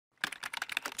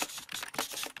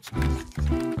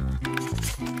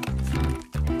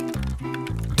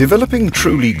Developing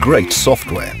truly great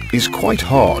software is quite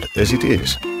hard as it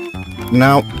is.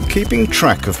 Now, keeping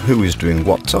track of who is doing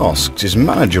what tasks is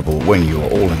manageable when you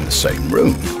are all in the same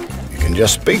room. You can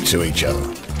just speak to each other.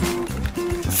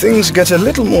 Things get a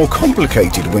little more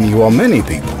complicated when you are many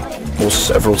people, or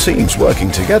several teams working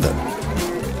together.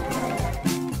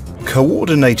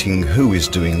 Coordinating who is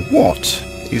doing what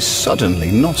is suddenly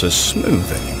not as smooth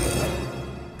anymore.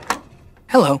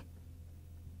 Hello.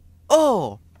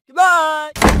 Oh, goodbye!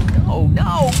 Oh,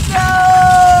 no,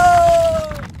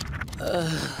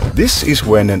 no! This is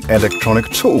when an electronic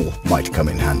tool might come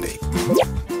in handy,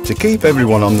 to keep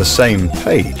everyone on the same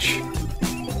page.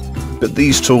 But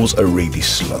these tools are really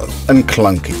slow and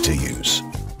clunky to use,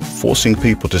 forcing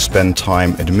people to spend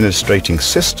time administrating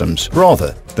systems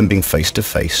rather than being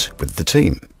face-to-face with the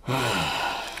team.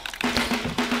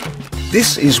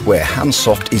 This is where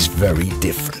Hansoft is very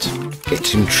different.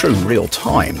 It's in true real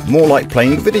time, more like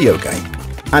playing a video game.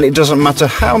 And it doesn't matter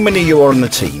how many you are in the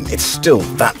team, it's still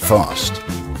that fast.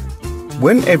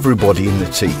 When everybody in the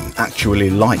team actually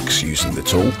likes using the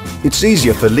tool, it's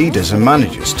easier for leaders and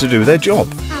managers to do their job.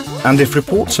 And if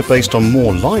reports are based on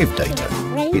more live data,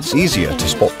 it's easier to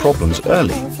spot problems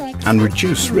early and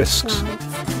reduce risks.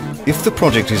 If the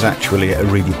project is actually a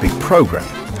really big program,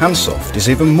 Hansoft is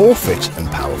even more fit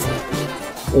and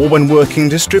powerful, or when working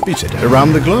distributed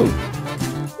around the globe.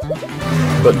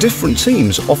 But different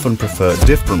teams often prefer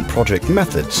different project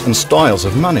methods and styles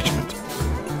of management.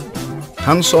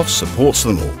 Hansoft supports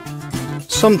them all.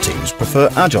 Some teams prefer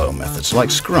agile methods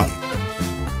like Scrum.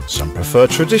 Some prefer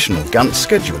traditional Gantt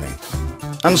scheduling,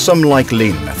 and some like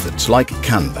lean methods like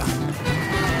Kanban.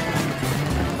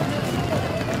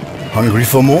 Hungry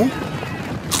for more?